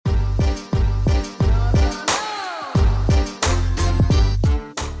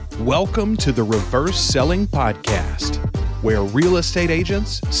Welcome to the Reverse Selling Podcast, where real estate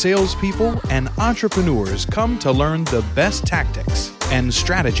agents, salespeople, and entrepreneurs come to learn the best tactics and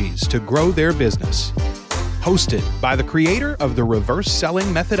strategies to grow their business. Hosted by the creator of the Reverse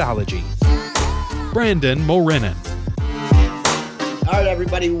Selling methodology, Brandon Mulrenin. All right,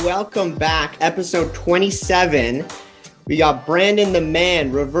 everybody, welcome back. Episode 27. We got Brandon the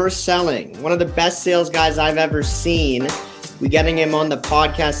Man, Reverse Selling, one of the best sales guys I've ever seen. We're getting him on the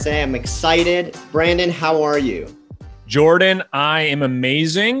podcast today. I'm excited. Brandon, how are you? Jordan, I am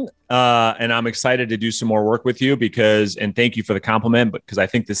amazing. And I'm excited to do some more work with you and thank you for the compliment, because I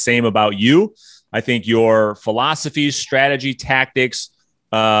think the same about you. I think your philosophy, strategy, tactics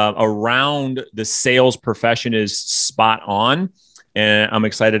around the sales profession is spot on. And I'm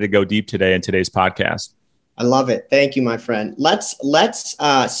excited to go deep today in today's podcast. I love it. Thank you, my friend. Let's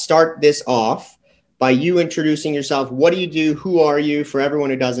start this off by you introducing yourself. What do you do? Who are you, for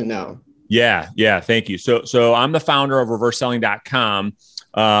everyone who doesn't know? Yeah. Thank you. So I'm the founder of reverseselling.com.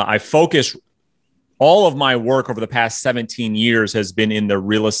 I focus all of my work over the past 17 years has been in the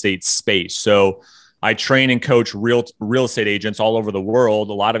real estate space. So I train and coach real estate agents all over the world,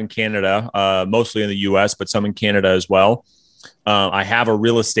 a lot of in Canada, mostly in the US, but some in Canada as well. I have a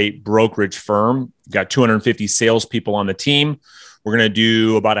real estate brokerage firm, got 250 salespeople on the team. We're going to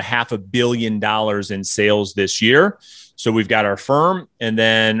do about $500 million in sales this year. So we've got our firm, and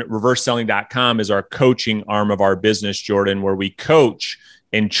then reverseselling.com is our coaching arm of our business, Jordan, where we coach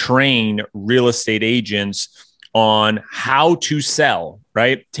and train real estate agents on how to sell,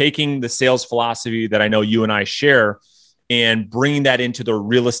 right? Taking the sales philosophy that I know you and I share and bringing that into the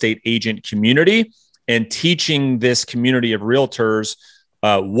real estate agent community and teaching this community of realtors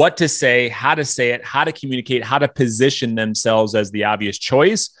what to say, how to say it, how to communicate, how to position themselves as the obvious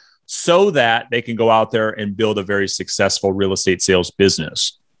choice so that they can go out there and build a very successful real estate sales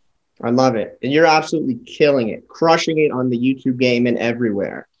business. I love it. And you're absolutely killing it, crushing it on the YouTube game and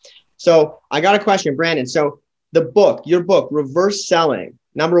everywhere. So I got a question, Brandon. So your book, Reverse Selling,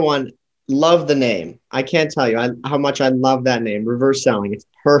 number one, love the name. I can't tell you how much I love that name, Reverse Selling. It's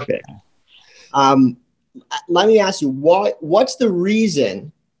perfect. Let me ask you, what's the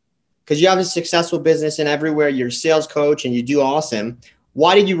reason, because you have a successful business and everywhere, you're a sales coach and you do awesome.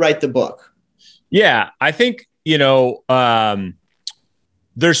 Why did you write the book? Yeah, I think,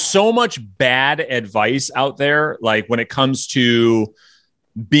 there's so much bad advice out there. Like when it comes to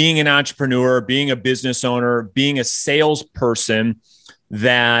being an entrepreneur, being a business owner, being a salesperson,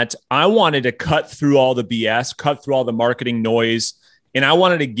 that I wanted to cut through all the BS, cut through all the marketing noise. And I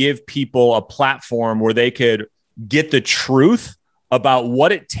wanted to give people a platform where they could get the truth about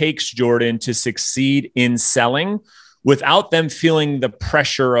what it takes, Jordan, to succeed in selling without them feeling the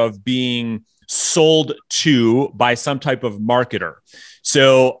pressure of being sold to by some type of marketer.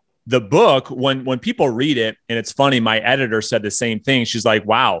 So the book, when people read it, and it's funny, my editor said the same thing. She's like,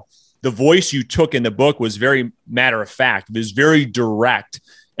 wow, the voice you took in the book was very matter of fact. It was very direct.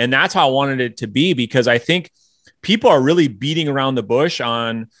 And that's how I wanted it to be, because I think people are really beating around the bush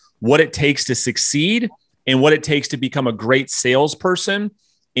on what it takes to succeed and what it takes to become a great salesperson.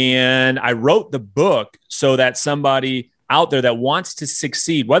 And I wrote the book so that somebody out there that wants to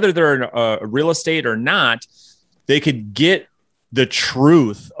succeed, whether they're in a real estate or not, they could get the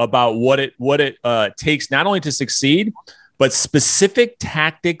truth about what it takes not only to succeed, but specific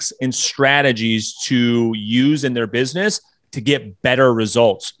tactics and strategies to use in their business to get better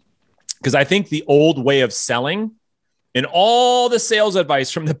results. Because I think the old way of selling and all the sales advice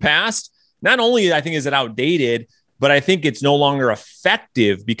from the past, not only I think is it outdated, but I think it's no longer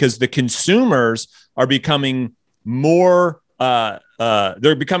effective because the consumers are becoming more,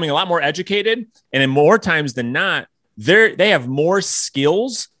 they're becoming a lot more educated. And in more times than not, they have more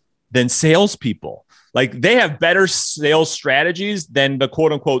skills than salespeople. Like they have better sales strategies than the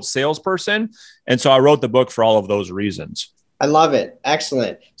quote unquote salesperson. And so I wrote the book for all of those reasons. I love it.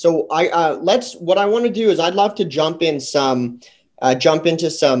 Excellent. So what I want to do is I'd love to jump into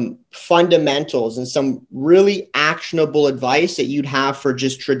some fundamentals and some really actionable advice that you'd have for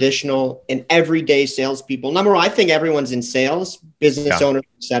just traditional and everyday salespeople. Number one, I think everyone's in sales, business owners,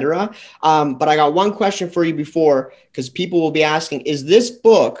 et cetera. But I got one question for you before, because people will be asking, is this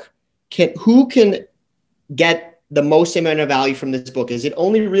book, who can get the most amount of value from this book? Is it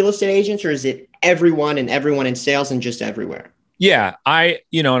only real estate agents, or is it everyone in sales and just everywhere? Yeah,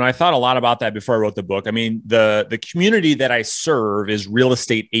 and I thought a lot about that before I wrote the book. I mean, the community that I serve is real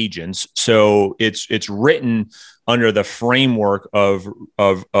estate agents. So it's written under the framework of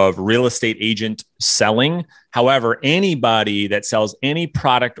real estate agent selling. However, anybody that sells any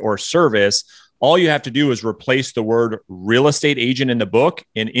product or service All you have to do is replace the word real estate agent in the book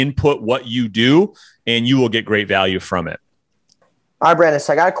and input what you do, and you will get great value from it. All right, Brandon,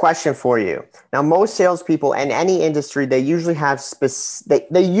 so I got a question for you. Now, most salespeople in any industry, they usually have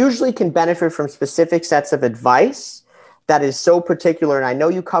they usually can benefit from specific sets of advice that is so particular. And I know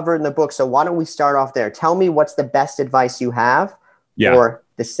you cover it in the book, so why don't we start off there? Tell me what's the best advice you have for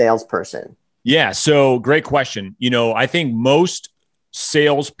the salesperson. Yeah, so great question. I think most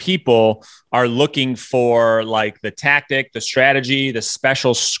salespeople are looking for like the tactic, the strategy, the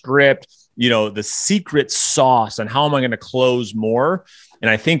special script, the secret sauce, and how am I going to close more? And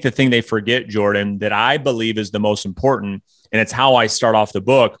I think the thing they forget, Jordan, that I believe is the most important, and it's how I start off the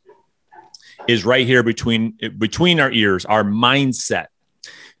book, is right here between our ears, our mindset.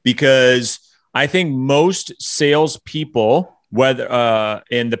 Because I think most salespeople, whether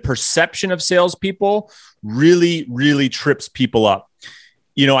and the perception of salespeople really, really trips people up.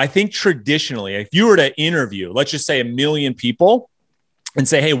 I think traditionally, if you were to interview, let's just say 1 million people and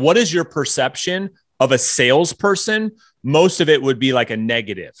say, hey, what is your perception of a salesperson? Most of it would be like a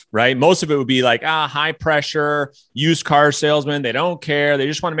negative, right? Most of it would be like, high pressure, used car salesman. They don't care. They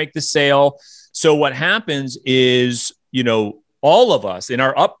just want to make the sale. So what happens is, all of us in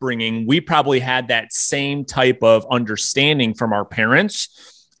our upbringing, we probably had that same type of understanding from our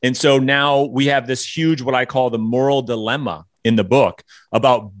parents. And so now we have this huge, what I call the moral dilemma in the book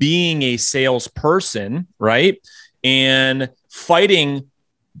about being a salesperson, right? And fighting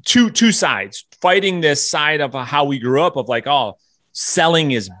two sides, fighting this side of how we grew up of like,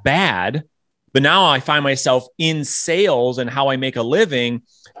 selling is bad. But now I find myself in sales and how I make a living.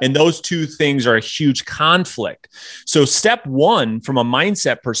 And those two things are a huge conflict. So step one, from a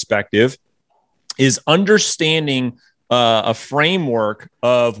mindset perspective, is understanding a framework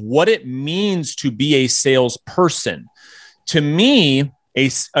of what it means to be a salesperson. To me,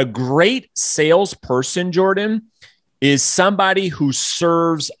 a great salesperson, Jordan, is somebody who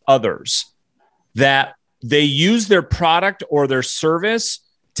serves others, that they use their product or their service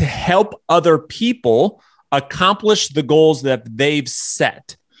to help other people accomplish the goals that they've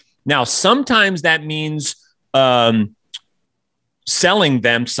set. Now, sometimes that means selling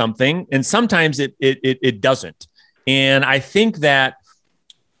them something, and sometimes it doesn't. And I think that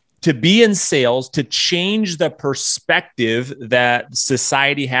to be in sales, to change the perspective that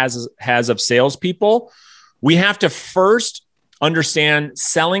society has of salespeople, we have to first understand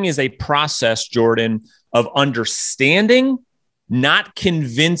selling is a process, Jordan, of understanding, not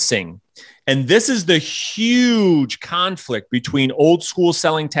convincing. And this is the huge conflict between old school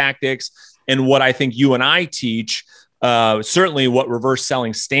selling tactics and what I think you and I teach, certainly what reverse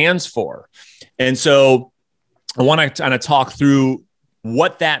selling stands for. And so I want to kind of talk through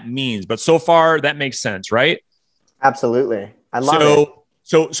what that means. But so far, that makes sense, right? Absolutely. I love it.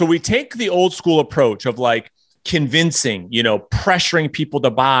 So we take the old school approach of like convincing, pressuring people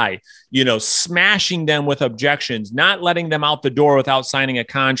to buy, smashing them with objections, not letting them out the door without signing a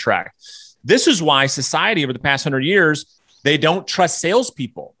contract. This is why society over the past 100 years, they don't trust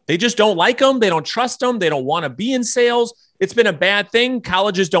salespeople. They just don't like them. They don't trust them. They don't want to be in sales. It's been a bad thing.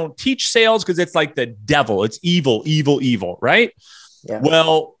 Colleges don't teach sales because it's like the devil. It's evil, evil, evil, right? Yeah.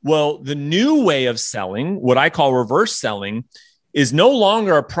 Well, the new way of selling, what I call reverse selling, is no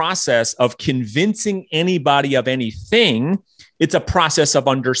longer a process of convincing anybody of anything. It's a process of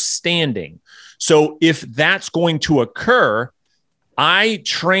understanding. So if that's going to occur, I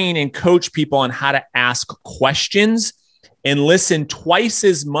train and coach people on how to ask questions and listen twice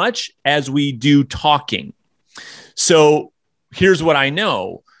as much as we do talking. So here's what I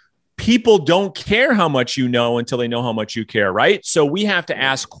know. People don't care how much you know until they know how much you care, right? So we have to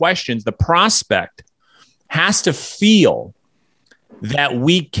ask questions. The prospect has to feel that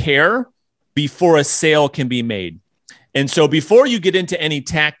we care before a sale can be made. And so before you get into any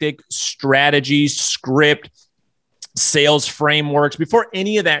tactic, strategy, script, sales frameworks, before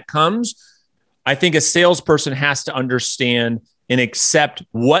any of that comes, I think a salesperson has to understand and accept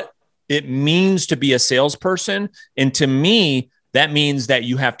what it means to be a salesperson. And to me, that means that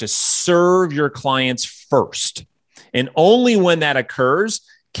you have to serve your clients first. And only when that occurs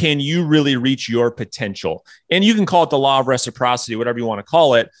can you really reach your potential. And you can call it the law of reciprocity, whatever you want to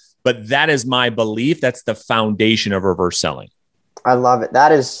call it. But that is my belief. That's the foundation of reverse selling. I love it.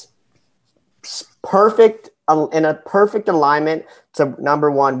 That is perfect, in a perfect alignment to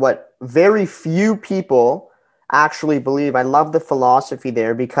number one, what very few people actually believe. I love the philosophy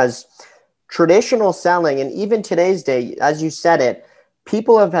there, because traditional selling, and even today's day, as you said it,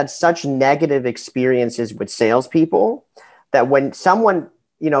 people have had such negative experiences with salespeople that when someone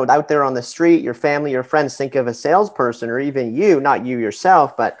out there on the street, your family, your friends think of a salesperson, or even you, not you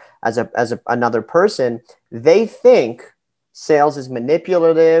yourself, but as another person, they think sales is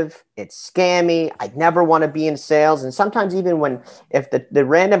manipulative, it's scammy. I'd never want to be in sales. And sometimes even if the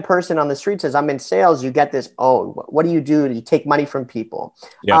random person on the street says, I'm in sales, you get this, oh, what do? You take money from people.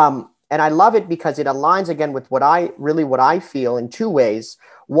 Yeah. And I love it because it aligns again with what I feel in two ways.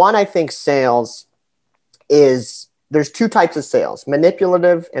 One, I think sales there's two types of sales,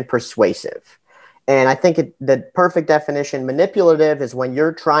 manipulative and persuasive. And I think the perfect definition, manipulative, is when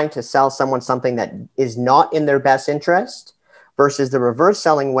you're trying to sell someone something that is not in their best interest, versus the reverse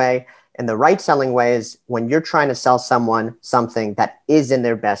selling way. And the right selling way is when you're trying to sell someone something that is in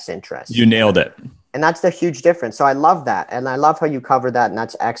their best interest. You nailed it. And that's the huge difference. So I love that. And I love how you cover that. And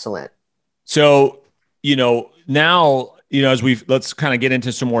that's excellent. So, now, let's kind of get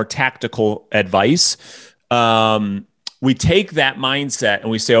into some more tactical advice. We take that mindset and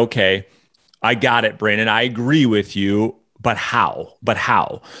we say, okay, I got it, Brandon. I agree with you, but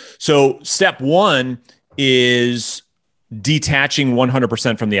how? So step one is detaching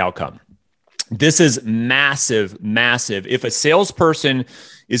 100% from the outcome. This is massive. If a salesperson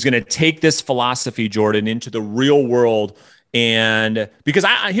is going to take this philosophy, Jordan, into the real world, and because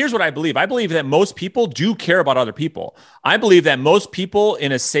here's what I believe. I believe that most people do care about other people. I believe that most people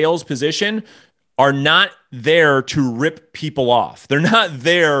in a sales position are not there to rip people off. They're not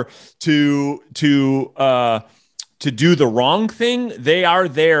there to do the wrong thing. They are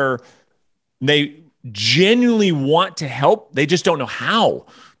there. They genuinely want to help. They just don't know how,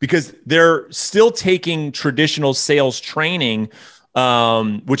 because they're still taking traditional sales training,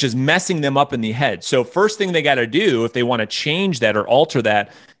 which is messing them up in the head. So first thing they got to do if they want to change that or alter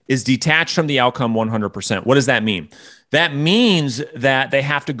that is detach from the outcome 100%. What does that mean? That means that they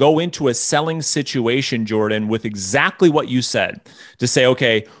have to go into a selling situation, Jordan, with exactly what you said, to say,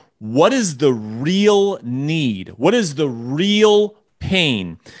 okay, what is the real need? What is the real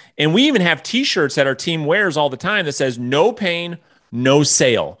pain? And we even have t-shirts that our team wears all the time that says no pain, no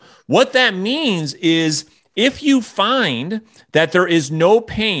sale. What that means is if you find that there is no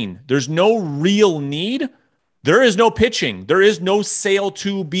pain, there's no real need, there is no pitching. There is no sale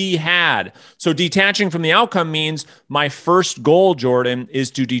to be had. So detaching from the outcome means my first goal, Jordan, is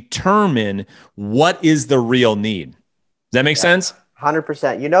to determine what is the real need. Does that make sense?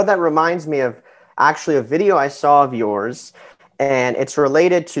 100%. That reminds me of actually a video I saw of yours, and it's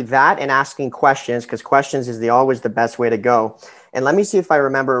related to that and asking questions, because questions is always the best way to go. And let me see if I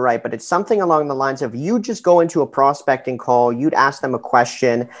remember it right, but it's something along the lines of you just go into a prospecting call, you'd ask them a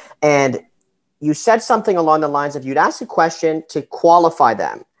question, and you said something along the lines of you'd ask a question to qualify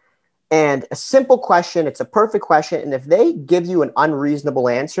them. And a simple question, it's a perfect question. And if they give you an unreasonable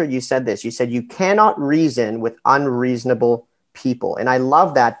answer, you said this, you said you cannot reason with unreasonable people. And I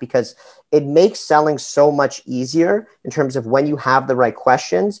love that because it makes selling so much easier in terms of when you have the right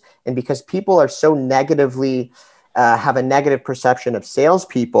questions. And because people are so negatively, have a negative perception of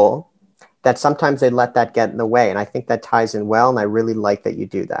salespeople, that sometimes they let that get in the way. And I think that ties in well. And I really like that you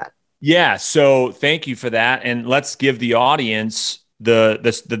do that. Yeah. So thank you for that. And let's give the audience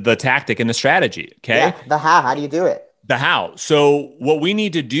the tactic and the strategy. Okay. Yeah, the how. How do you do it? The how. So what we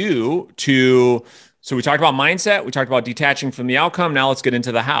need to do so we talked about mindset, we talked about detaching from the outcome. Now let's get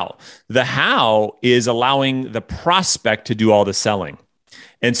into the how. The how is allowing the prospect to do all the selling.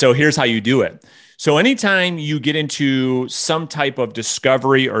 And so here's how you do it. So anytime you get into some type of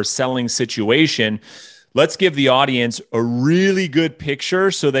discovery or selling situation, let's give the audience a really good picture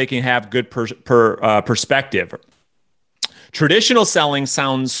so they can have good perspective. Traditional selling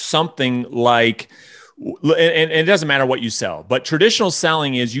sounds something like, and it doesn't matter what you sell, but traditional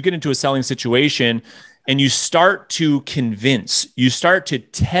selling is you get into a selling situation and you start to convince, you start to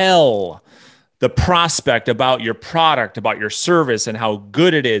tell the prospect about your product, about your service and how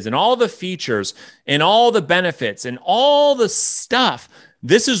good it is and all the features and all the benefits and all the stuff.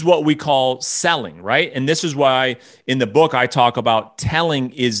 This is what we call selling, right? And this is why in the book I talk about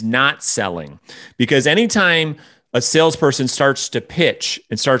telling is not selling, because anytime a salesperson starts to pitch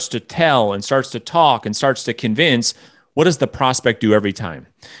and starts to tell and starts to talk and starts to convince, what does the prospect do every time?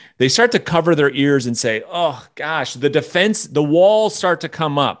 They start to cover their ears and say, oh gosh, the walls start to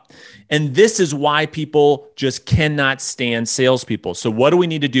come up. And this is why people just cannot stand salespeople. So what do we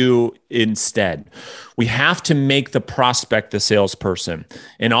need to do instead? We have to make the prospect the salesperson.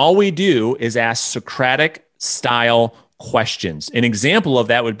 And all we do is ask Socratic style questions. An example of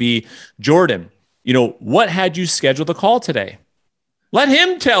that would be, Jordan, what had you scheduled the call today? Let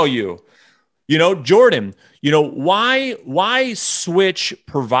him tell you. Jordan, why switch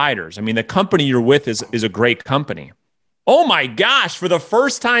providers? I mean, the company you're with is a great company. Oh my gosh, for the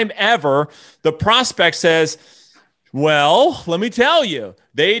first time ever, the prospect says, well, let me tell you,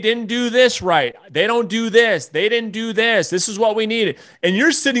 they didn't do this right. They don't do this. They didn't do this. This is what we needed. And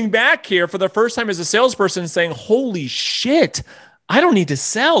you're sitting back here for the first time as a salesperson saying, holy shit, I don't need to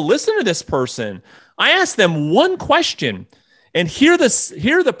sell. Listen to this person. I asked them one question. And here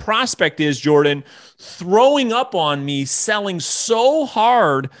the prospect is, Jordan, throwing up on me, selling so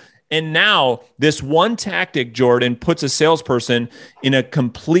hard. And now this one tactic, Jordan, puts a salesperson in a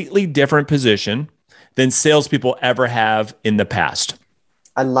completely different position than salespeople ever have in the past.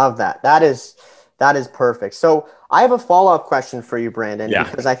 I love that. That is perfect. So I have a follow-up question for you, Brandon,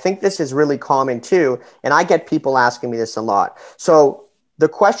 because I think this is really common too. And I get people asking me this a lot. So the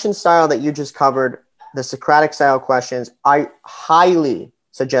question style that you just covered, the Socratic style questions, I highly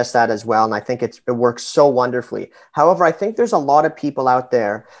suggest that as well. And I think it works so wonderfully. However, I think there's a lot of people out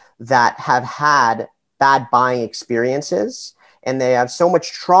there that have had bad buying experiences, and they have so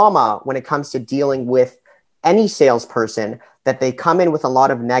much trauma when it comes to dealing with any salesperson that they come in with a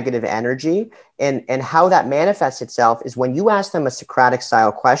lot of negative energy. And how that manifests itself is when you ask them a Socratic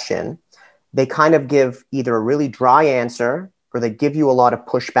style question, they kind of give either a really dry answer or they give you a lot of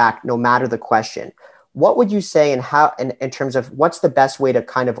pushback no matter the question. What would you say in terms of what's the best way to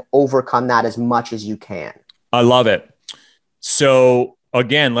kind of overcome that as much as you can? I love it. So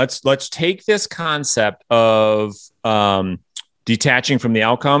again, let's take this concept of detaching from the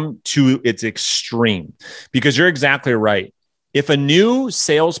outcome to its extreme, because you're exactly right. If a new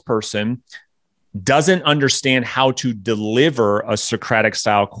salesperson doesn't understand how to deliver a Socratic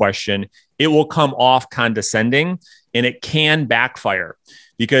style question, it will come off condescending and it can backfire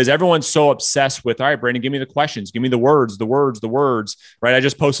because everyone's so obsessed with, all right, Brandon, give me the questions, give me the words, right? I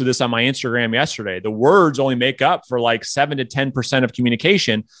just posted this on my Instagram yesterday. The words only make up for like 7 to 10% of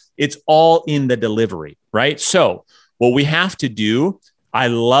communication. It's all in the delivery, right? So what we have to do, I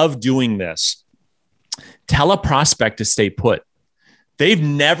love doing this. Tell a prospect to stay put. They've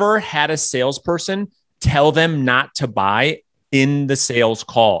never had a salesperson tell them not to buy in the sales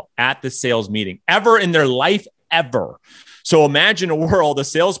call, at the sales meeting, ever in their life, ever. So imagine a world, a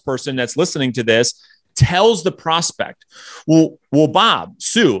salesperson that's listening to this tells the prospect, well, Bob,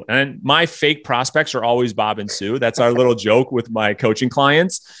 Sue, and my fake prospects are always Bob and Sue. That's our little joke with my coaching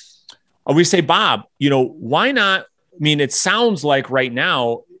clients. We say, Bob, why not? I mean, it sounds like right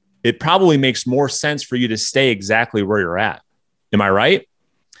now, it probably makes more sense for you to stay exactly where you're at. Am I right?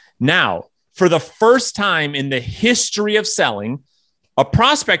 Now, for the first time in the history of selling, a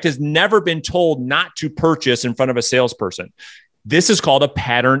prospect has never been told not to purchase in front of a salesperson. This is called a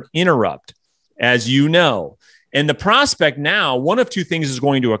pattern interrupt, as you know. And the prospect now, one of two things is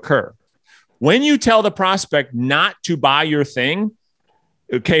going to occur. When you tell the prospect not to buy your thing,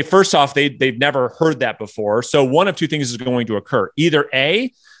 okay, first off, they've never heard that before. So one of two things is going to occur. Either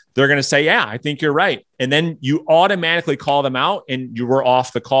A, they're going to say, yeah, I think you're right. And then you automatically call them out and you were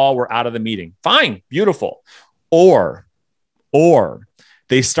off the call. We're out of the meeting. Fine. Beautiful. Or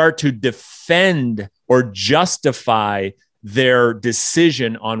they start to defend or justify their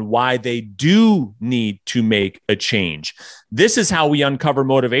decision on why they do need to make a change. This is how we uncover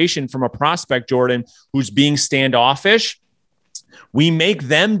motivation from a prospect, Jordan, who's being standoffish. We make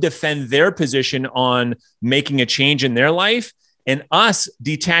them defend their position on making a change in their life. And us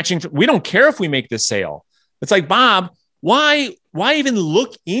detaching, we don't care if we make the sale. It's like, Bob, why even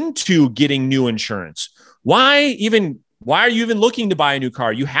look into getting new insurance? Why are you even looking to buy a new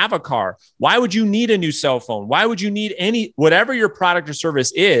car? You have a car. Why would you need a new cell phone? Why would you need whatever your product or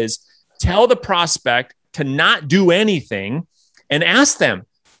service is? Tell the prospect to not do anything and ask them.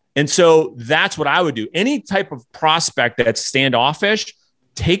 And so that's what I would do. Any type of prospect that's standoffish,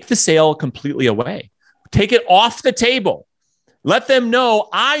 take the sale completely away. Take it off the table. Let them know,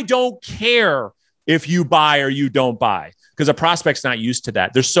 I don't care if you buy or you don't buy, because a prospect's not used to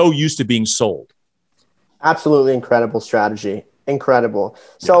that. They're so used to being sold. Absolutely incredible strategy. Incredible.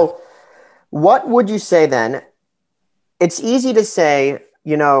 So what would you say then? It's easy to say,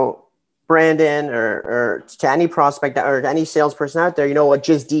 Brandon, or to any prospect or any salesperson out there,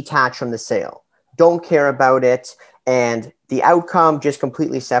 just detach from the sale. Don't care about it. And the outcome, just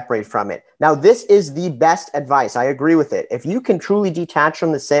completely separate from it. Now, this is the best advice. I agree with it. If you can truly detach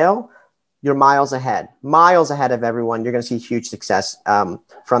from the sale, you're miles ahead of everyone. You're going to see huge success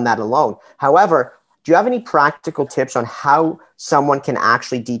from that alone. However, do you have any practical tips on how someone can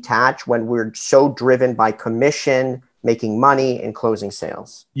actually detach when we're so driven by commission, making money, and closing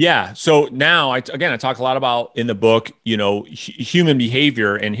sales? Yeah. So now, I talk a lot about in the book, human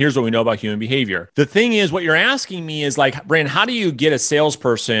behavior. And here's what we know about human behavior. The thing is, what you're asking me is like, Brandon, how do you get a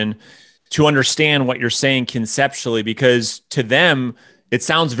salesperson to understand what you're saying conceptually, because to them, it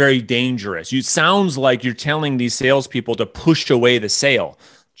sounds very dangerous. It sounds like you're telling these salespeople to push away the sale.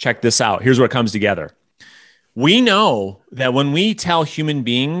 Check this out. Here's what comes together. We know that when we tell human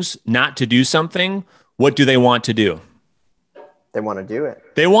beings not to do something, what do they want to do? They want to do it.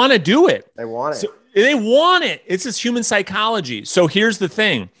 They want to do it. They want it. So they want it. It's just human psychology. So here's the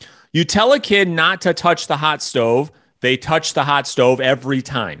thing. You tell a kid not to touch the hot stove, they touch the hot stove every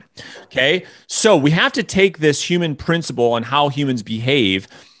time. Okay. So we have to take this human principle on how humans behave.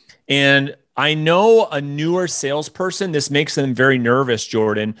 And I know a newer salesperson, this makes them very nervous,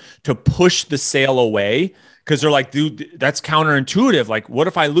 Jordan, to push the sale away because they're like, dude, that's counterintuitive. Like, what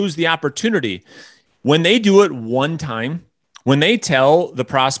if I lose the opportunity? When they do it one time, when they tell the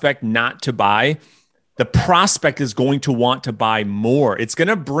prospect not to buy, the prospect is going to want to buy more. It's going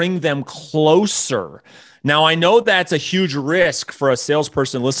to bring them closer. Now, I know that's a huge risk for a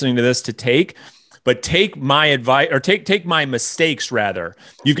salesperson listening to this to take, but take my advice, or take my mistakes rather.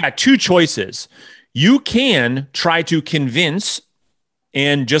 You've got two choices. You can try to convince,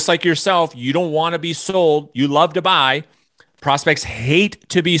 and just like yourself, you don't want to be sold. You love to buy. Prospects hate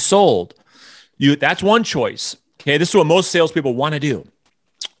to be sold. That's one choice. Okay, this is what most salespeople want to do.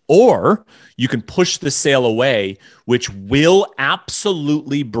 Or you can push the sale away, which will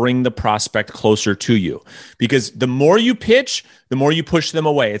absolutely bring the prospect closer to you. Because the more you pitch, the more you push them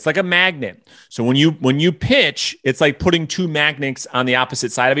away. It's like a magnet. So when you pitch, it's like putting two magnets on the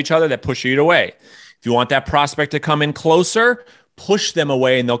opposite side of each other that push you away. If you want that prospect to come in closer, push them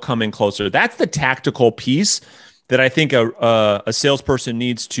away and they'll come in closer. That's the tactical piece that I think a salesperson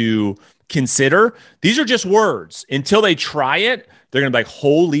needs to consider. These are just words. Until they try it, they're going to be like,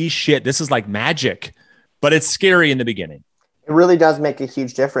 holy shit, this is like magic. But it's scary in the beginning. It really does make a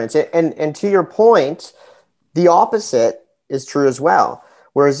huge difference. And to your point, the opposite is true as well.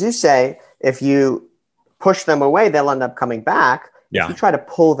 Whereas you say, if you push them away, they'll end up coming back. Yeah. If you try to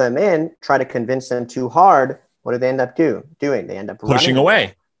pull them in, try to convince them too hard, what do they end up doing? They end up pushing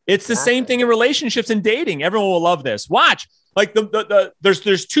away. It's the same thing in relationships and dating. Everyone will love this. Watch. Like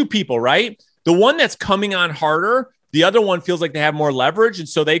there's two people, right? The one that's coming on harder, the other one feels like they have more leverage, and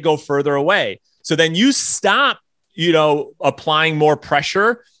so they go further away. So then you stop, applying more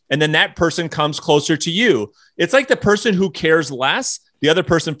pressure, and then that person comes closer to you. It's like the person who cares less, the other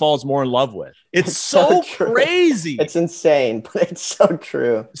person falls more in love with. It's so crazy. It's insane, but it's so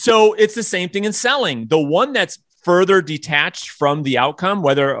true. So it's the same thing in selling. The one that's further detached from the outcome,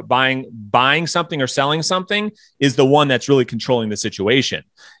 whether buying something or selling something, is the one that's really controlling the situation.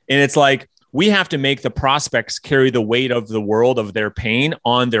 And it's like, we have to make the prospects carry the weight of the world of their pain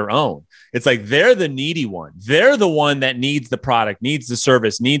on their own. It's like they're the needy one. They're the one that needs the product, needs the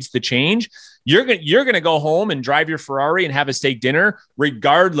service, needs the change. You're going to go home and drive your Ferrari and have a steak dinner,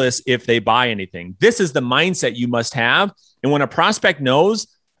 regardless if they buy anything. This is the mindset you must have. And when a prospect knows,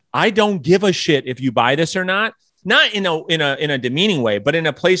 I don't give a shit if you buy this or not in a demeaning way, but in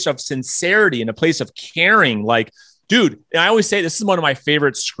a place of sincerity, in a place of caring, like, dude, I always say this is one of my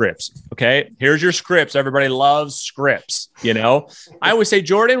favorite scripts. Okay. Here's your scripts. Everybody loves scripts. I always say,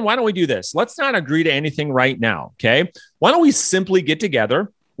 Jordan, why don't we do this? Let's not agree to anything right now. Okay. Why don't we simply get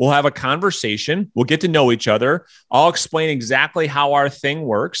together? We'll have a conversation. We'll get to know each other. I'll explain exactly how our thing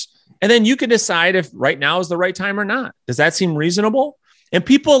works. And then you can decide if right now is the right time or not. Does that seem reasonable? And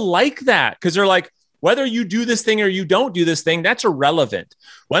people like that because they're like, whether you do this thing or you don't do this thing, that's irrelevant.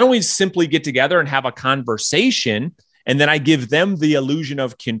 Why don't we simply get together and have a conversation? And then I give them the illusion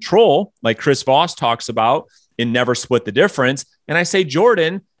of control, like Chris Voss talks about in Never Split the Difference. And I say,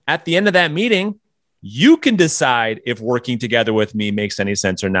 Jordan, at the end of that meeting, you can decide if working together with me makes any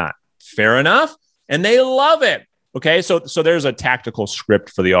sense or not. Fair enough. And they love it. Okay. So there's a tactical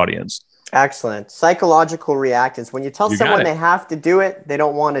script for the audience. Excellent. Psychological reactance. When you tell someone they have to do it, they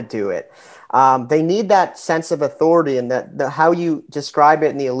don't want to do it. They need that sense of authority, and that how you describe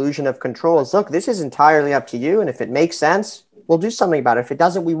it in the illusion of control is, look, this is entirely up to you. And if it makes sense, we'll do something about it. If it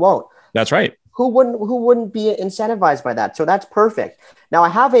doesn't, we won't. That's right. Who wouldn't be incentivized by that? So that's perfect. Now I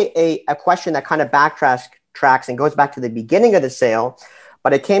have a question that kind of backtracks and goes back to the beginning of the sale,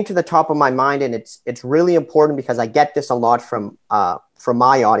 but it came to the top of my mind, and it's really important because I get this a lot from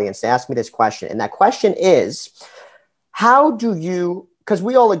my audience. They ask me this question, and that question is, how do you, because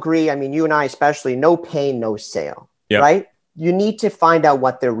we all agree, I mean, you and I especially, no pain, no sale, right? You need to find out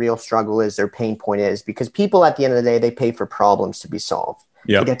what their real struggle is, their pain point is, because people at the end of the day, they pay for problems to be solved,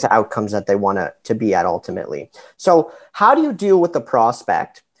 to get to outcomes that they want to be at ultimately. So how do you deal with the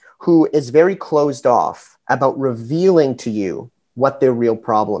prospect who is very closed off about revealing to you what their real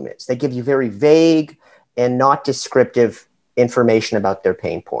problem is? They give you very vague and not descriptive information about their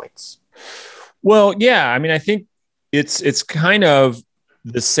pain points. Well, yeah. I mean, I think it's kind of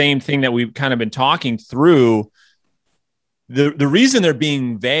the same thing that we've kind of been talking through. The reason they're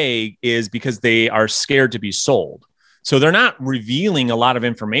being vague is because they are scared to be sold. So they're not revealing a lot of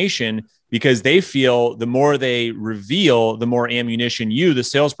information because they feel the more they reveal, the more ammunition you, the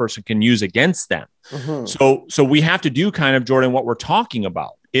salesperson, can use against them. Mm-hmm. So we have to do kind of, Jordan, what we're talking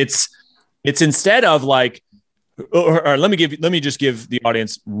about. It's instead of like, or let me just give the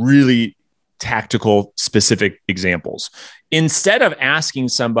audience really tactical, specific examples. Instead of asking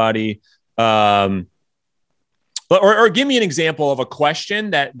somebody, or give me an example of a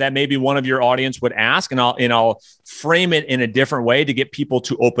question that maybe one of your audience would ask, and I'll frame it in a different way to get people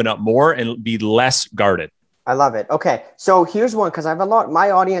to open up more and be less guarded. I love it. Okay. So here's one, because I have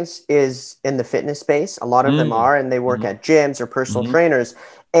my audience is in the fitness space. A lot of them are, and they work at gyms or personal trainers.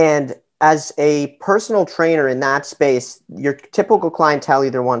 And as a personal trainer in that space, your typical clientele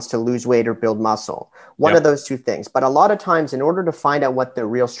either wants to lose weight or build muscle. One of those two things. But a lot of times, in order to find out what their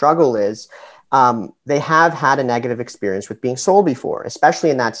real struggle is, they have had a negative experience with being sold before, especially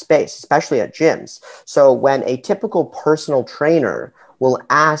in that space, especially at gyms. So when a typical personal trainer will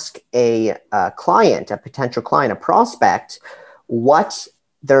ask a client, a potential client, a prospect, what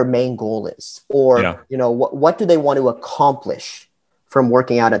their main goal is, or what do they want to accomplish from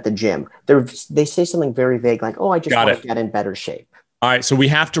working out at the gym, they say something very vague, like, "Oh, I just want to get in better shape." All right, so we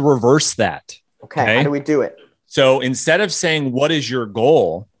have to reverse that. Okay, how do we do it? So instead of saying, "What is your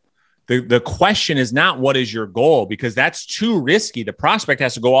goal?" The question is not what is your goal, because that's too risky. The prospect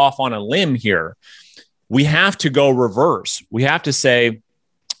has to go off on a limb here. We have to go reverse. We have to say,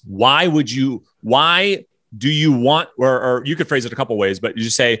 why do you want, or you could phrase it a couple ways, but you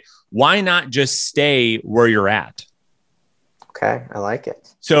just say, why not just stay where you're at? Okay, I like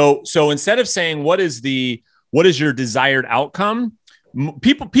it. So instead of saying, what is your desired outcome?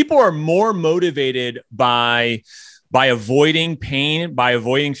 People are more motivated by avoiding pain, by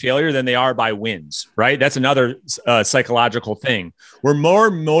avoiding failure, than they are by wins, right? That's another psychological thing. We're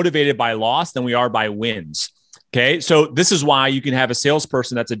more motivated by loss than we are by wins. Okay. So this is why you can have a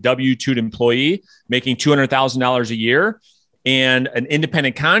salesperson that's a W-2 employee making $200,000 a year and an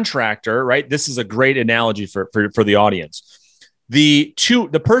independent contractor, right? This is a great analogy for the audience. The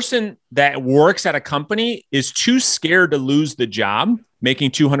person that works at a company is too scared to lose the job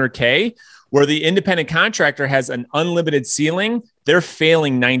making $200K, where the independent contractor has an unlimited ceiling. They're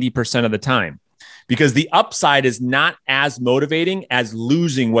failing 90% of the time because the upside is not as motivating as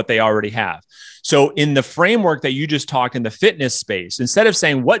losing what they already have. So in the framework that you just talked in the fitness space, instead of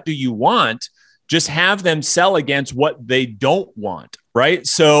saying, what do you want? Just have them sell against what they don't want, right?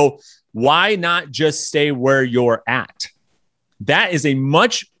 So why not just stay where you're at? That is a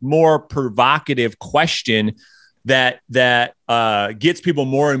much more provocative question that gets people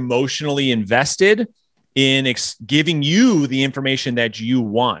more emotionally invested in giving you the information that you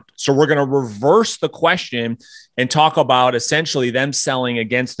want. So we're going to reverse the question and talk about essentially them selling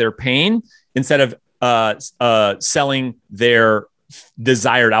against their pain instead of selling their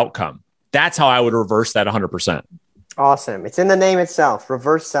desired outcome. That's how I would reverse that 100%. Awesome. It's in the name itself,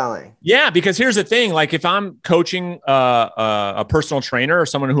 reverse selling. Yeah, because here's the thing. Like if I'm coaching a personal trainer or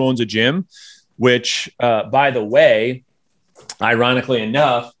someone who owns a gym, which, by the way, ironically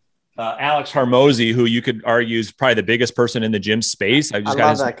enough, Alex Hormozi, who you could argue is probably the biggest person in the gym space. I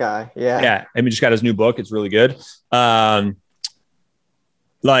love that guy. Yeah. Yeah. I mean, just got his new book. It's really good.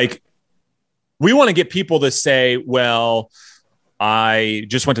 Like we want to get people to say, well, I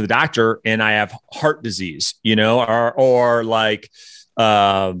just went to the doctor and I have heart disease, or like,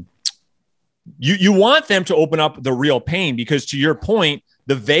 you want them to open up the real pain, because to your point,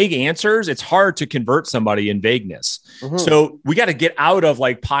 the vague answers, it's hard to convert somebody in vagueness. Mm-hmm. So we got to get out of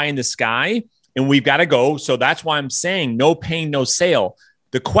like pie in the sky and we've got to go. So that's why I'm saying no pain, no sale.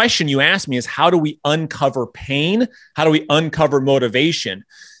 The question you asked me is, how do we uncover pain? How do we uncover motivation?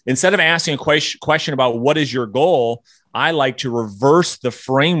 Instead of asking a question about what is your goal, I like to reverse the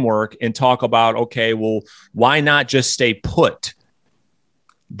framework and talk about, okay, well, why not just stay put?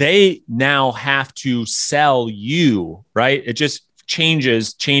 They now have to sell you, right? It just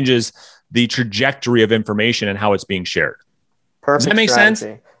changes the trajectory of information and how it's being shared. Perfect. Does that make sense?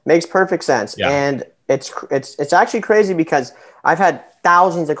 Makes perfect sense. Yeah. And it's actually crazy because I've had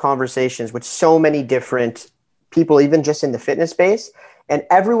thousands of conversations with so many different people, even just in the fitness space, and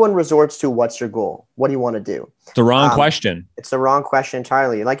everyone resorts to, what's your goal? What do you want to do? It's the wrong question. It's the wrong question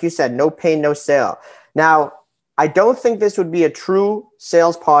entirely. Like you said, no pain, no sale. Now, I don't think this would be a true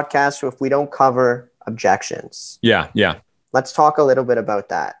sales podcast if we don't cover objections. Yeah. Let's talk a little bit about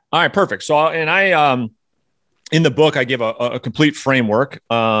that. All right, perfect. So, and I, in the book, I give a complete framework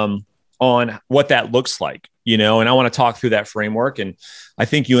on on what that looks like, and I want to talk through that framework. And I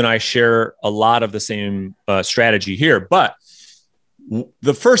think you and I share a lot of the same strategy here. But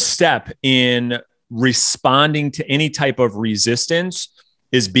the first step in responding to any type of resistance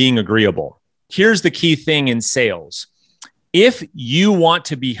is being agreeable. Here's the key thing in sales. If you want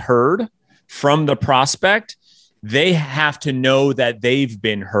to be heard from the prospect, they have to know that they've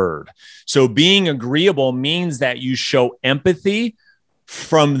been heard. So being agreeable means that you show empathy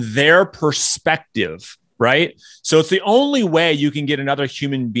from their perspective, right? So it's the only way you can get another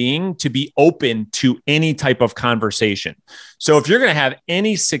human being to be open to any type of conversation. So if you're going to have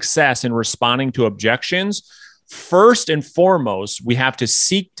any success in responding to objections, first and foremost, we have to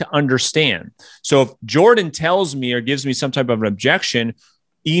seek to understand. So if Jordan tells me or gives me some type of an objection,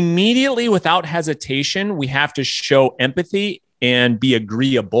 immediately without hesitation, we have to show empathy and be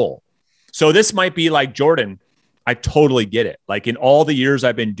agreeable. So this might be like, Jordan, I totally get it. Like in all the years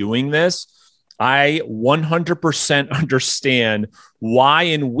I've been doing this, I 100% understand why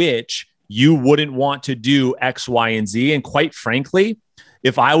in which you wouldn't want to do X, Y, and Z. And quite frankly,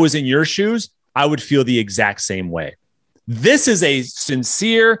 if I was in your shoes, I would feel the exact same way. This is a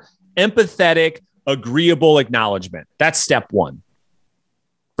sincere, empathetic, agreeable acknowledgement. That's step one,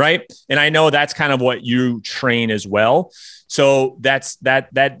 right? And I know that's kind of what you train as well. So that's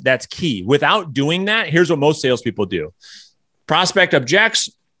key. Without doing that, here's what most salespeople do. Prospect objects.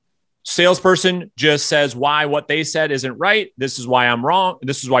 Salesperson just says why what they said isn't right. This is why I'm wrong.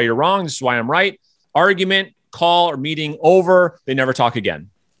 This is why you're wrong. This is why I'm right. Argument, call, or meeting over. They never talk again.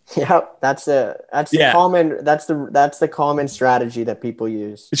 Yep, that's the common strategy that people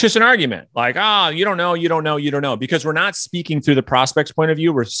use. It's just an argument, like, you don't know, because we're not speaking through the prospect's point of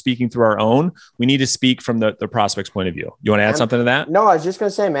view. We're speaking through our own. We need to speak from the prospect's point of view. You want to add something to that? No, I was just gonna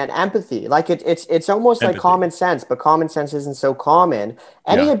say, man, empathy. Like it's almost empathy. Like common sense, but common sense isn't so common.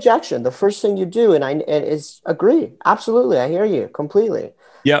 Any objection, the first thing you do, is agree. Absolutely, I hear you completely.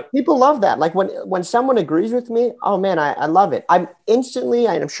 Yep. People love that. Like when someone agrees with me, oh man, I love it. I'm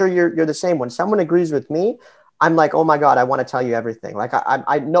sure you're the same. When someone agrees with me, I'm like, oh my God, I want to tell you everything. Like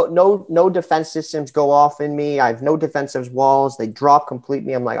I no defense systems go off in me. I have no defensive walls. They drop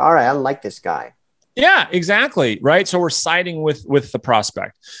completely. I'm like, all right, I like this guy. Yeah, exactly. Right. So we're siding with the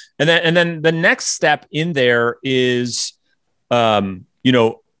prospect. And then the next step in there is,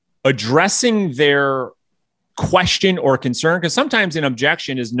 addressing their question or concern, because sometimes an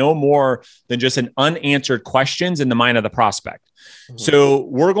objection is no more than just an unanswered questions in the mind of the prospect. Mm-hmm. So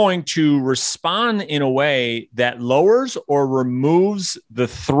we're going to respond in a way that lowers or removes the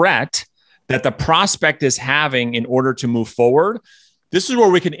threat that the prospect is having in order to move forward. This is where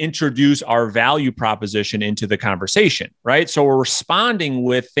we can introduce our value proposition into the conversation, right? So we're responding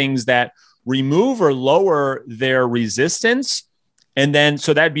with things that remove or lower their resistance. And then,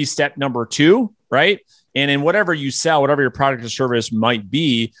 so that'd be step number 2, right? And in whatever you sell, whatever your product or service might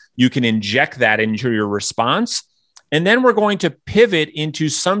be, you can inject that into your response. And then we're going to pivot into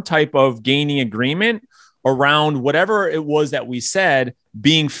some type of gaining agreement around whatever it was that we said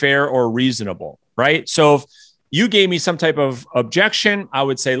being fair or reasonable, right? So if you gave me some type of objection, I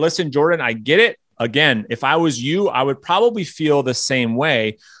would say, listen, Jordan, I get it. Again, if I was you, I would probably feel the same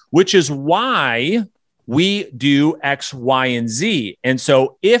way, which is why we do X, Y, and Z. And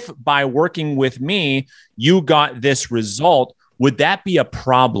so if by working with me, you got this result, would that be a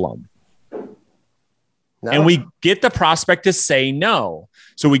problem? No. And we get the prospect to say no.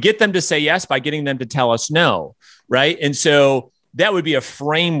 So we get them to say yes by getting them to tell us no, right? And so that would be a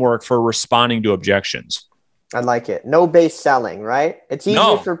framework for responding to objections. I like it. No base selling, right? It's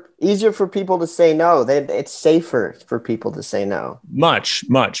easier for people to say no. It's safer for people to say no. Much.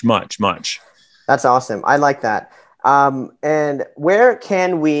 That's awesome. I like that. And where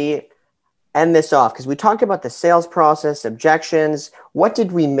can we end this off? Because we talked about the sales process, objections. What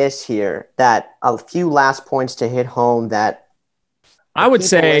did we miss here? That a few last points to hit home that I would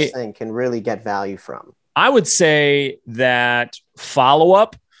say can really get value from. I would say that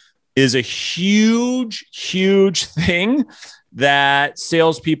follow-up is a huge, huge thing that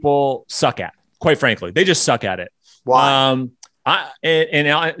salespeople suck at. Quite frankly, they just suck at it. Why?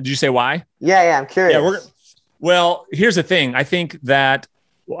 Did you say why? Yeah, I'm curious. Well, here's the thing. I think that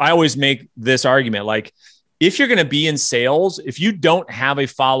I always make this argument. Like, if you're going to be in sales, if you don't have a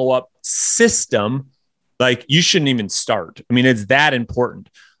follow-up system, like, you shouldn't even start. I mean, it's that important.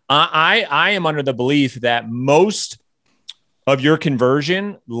 I am under the belief that most of your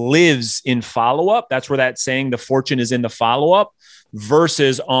conversion lives in follow-up. That's where that saying, the fortune is in the follow-up,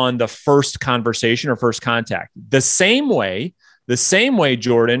 versus on the first conversation or first contact. The same way,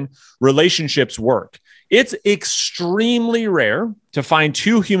 Jordan, relationships work. It's extremely rare to find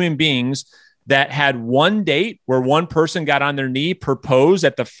two human beings that had one date where one person got on their knee, proposed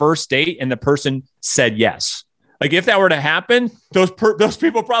at the first date, and the person said yes. Like if that were to happen, those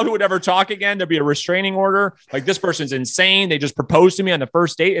people probably would never talk again. There'd be a restraining order. Like this person's insane. They just proposed to me on the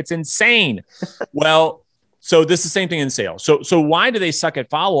first date. It's insane. Well, so this is the same thing in sales. So why do they suck at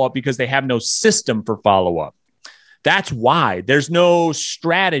follow-up? Because they have no system for follow-up. That's why. There's no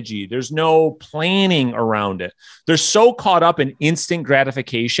strategy. There's no planning around it. They're so caught up in instant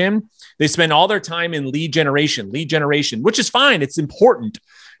gratification. They spend all their time in lead generation, which is fine. It's important.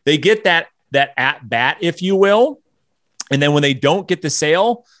 They get that at bat, if you will. And then when they don't get the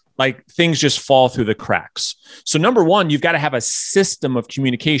sale, like things just fall through the cracks. So number one, you've got to have a system of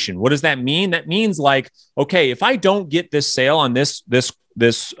communication. What does that mean? That means like, okay, if I don't get this sale on this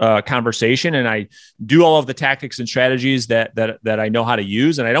conversation and I do all of the tactics and strategies that I know how to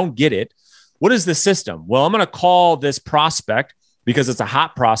use and I don't get it, what is the system? Well, I'm going to call this prospect because it's a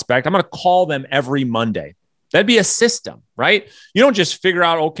hot prospect. I'm going to call them every Monday. That'd be a system, right? You don't just figure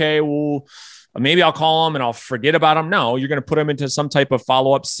out, okay, well, maybe I'll call them and I'll forget about them. No, you're going to put them into some type of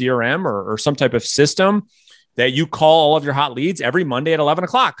follow-up CRM or some type of system that you call all of your hot leads every Monday at 11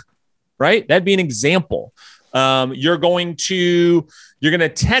 o'clock, right? That'd be an example. You're going to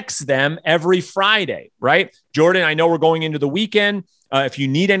text them every Friday, right? Jordan, I know we're going into the weekend. If you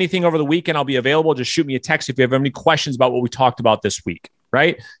need anything over the weekend, I'll be available. Just shoot me a text if you have any questions about what we talked about this week,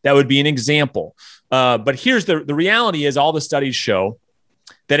 right? That would be an example. But here's the reality is all the studies show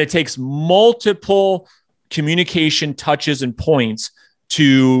that it takes multiple communication touches and points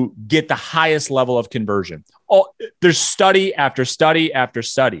to get the highest level of conversion. Oh, there's study after study after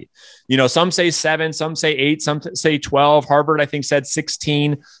study. You know, some say 7, some say 8, some say 12. Harvard, I think, said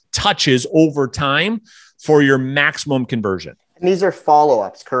 16 touches over time for your maximum conversion. And these are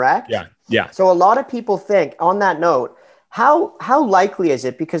follow-ups, correct? Yeah. So a lot of people think, on that note, how likely is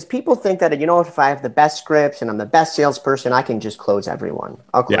it? Because people think that, you know, if I have the best scripts and I'm the best salesperson, I can just close everyone.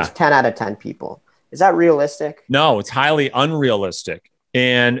 I'll close 10 out of 10 people. Is that realistic? No, it's highly unrealistic.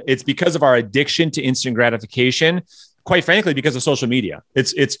 And it's because of our addiction to instant gratification, quite frankly, because of social media.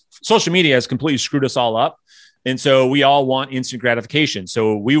 It's social media has completely screwed us all up. And so we all want instant gratification.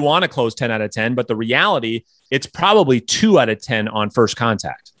 So we want to close 10 out of 10, but the reality, it's probably 2 out of 10 on first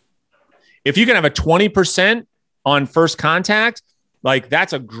contact. If you can have a 20% on first contact, like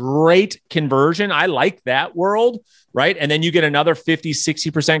that's a great conversion. I like that world, right? And then you get another 50,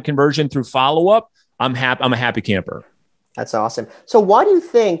 60% conversion through follow-up. I'm a happy camper. That's awesome. So why do you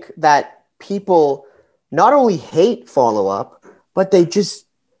think that people not only hate follow-up, but they just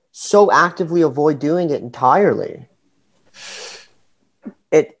so actively avoid doing it entirely?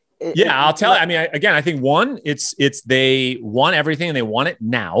 I'll tell you. I mean, again, I think one, it's they want everything and they want it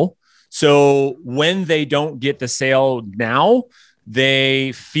now. So when they don't get the sale now,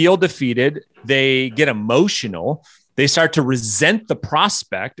 they feel defeated. They get emotional. They start to resent the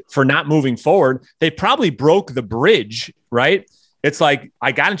prospect for not moving forward. They probably broke the bridge, right? It's like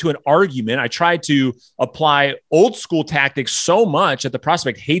I got into an argument. I tried to apply old school tactics so much that the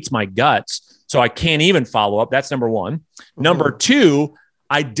prospect hates my guts. So I can't even follow up. That's number one. Mm-hmm. Number two,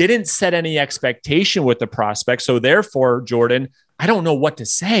 I didn't set any expectation with the prospect. So therefore, Jordan, I don't know what to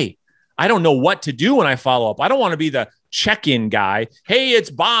say. I don't know what to do when I follow up. I don't want to be the check-in guy. Hey, it's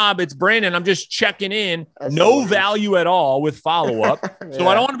Bob, it's Brandon. I'm just checking in. That's no value at all with follow-up. Yeah. So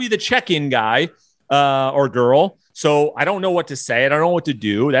I don't want to be the check-in guy or girl. So I don't know what to say. I don't know what to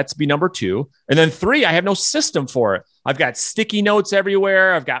do. That's be number two. And then 3, I have no system for it. I've got sticky notes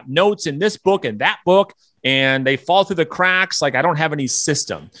everywhere. I've got notes in this book and that book, and they fall through the cracks. Like I don't have any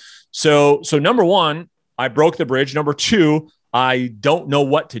system. So number 1, I broke the bridge. Number 2, I don't know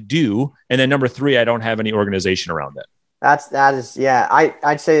what to do. And then number 3, I don't have any organization around it. That is,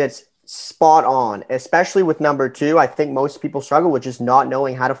 I'd say that's spot on, especially with number 2. I think most people struggle with just not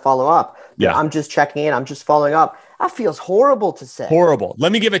knowing how to follow up. Yeah. I'm just checking in. I'm just following up. That feels horrible to say. Horrible.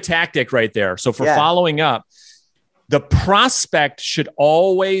 Let me give a tactic right there. So for following up, the prospect should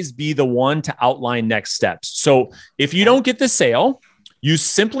always be the one to outline next steps. So if you don't get the sale, you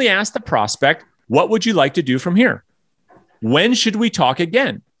simply ask the prospect, what would you like to do from here? When should we talk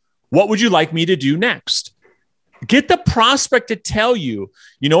again? What would you like me to do next? Get the prospect to tell you,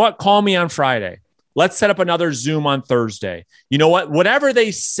 you know what? Call me on Friday. Let's set up another Zoom on Thursday. You know what? Whatever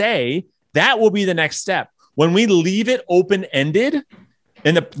they say, that will be the next step. When we leave it open-ended,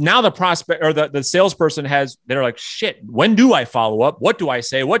 and now the prospect or the salesperson they're like, shit, when do I follow up? What do I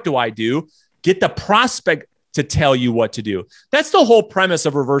say? What do I do? Get the prospect to tell you what to do. That's the whole premise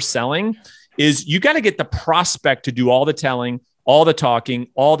of reverse selling is you got to get the prospect to do all the telling, all the talking,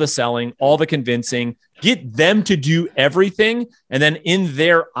 all the selling, all the convincing, Get them to do everything. And then in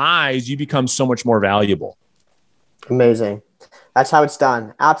their eyes, you become so much more valuable. Amazing. That's how it's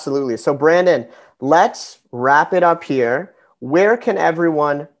done. Absolutely. So Brandon, let's wrap it up here. Where can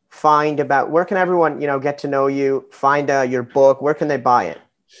everyone get to know you, find your book? Where can they buy it?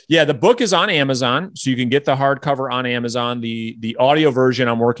 Yeah, the book is on Amazon, so you can get the hardcover on Amazon. The audio version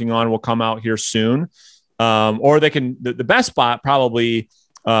I'm working on will come out here soon. Or they can, the best spot probably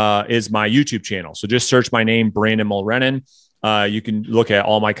is my YouTube channel. So just search my name, Brandon Mulrennan. You can look at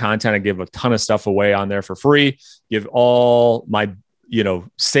all my content. I give a ton of stuff away on there for free. Give all my,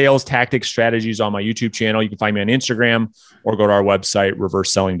 sales tactics, strategies on my YouTube channel. You can find me on Instagram or go to our website,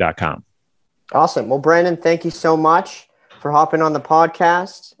 reverseselling.com. Awesome. Well, Brandon, thank you so much for hopping on the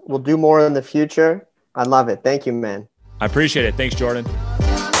podcast. We'll do more in the future. I love it. Thank you, man. I appreciate it. Thanks, Jordan.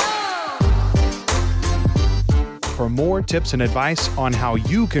 For more tips and advice on how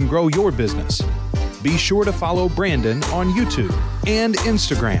you can grow your business, be sure to follow Brandon on YouTube and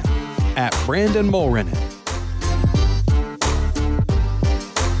Instagram at Brandon Mulrennan.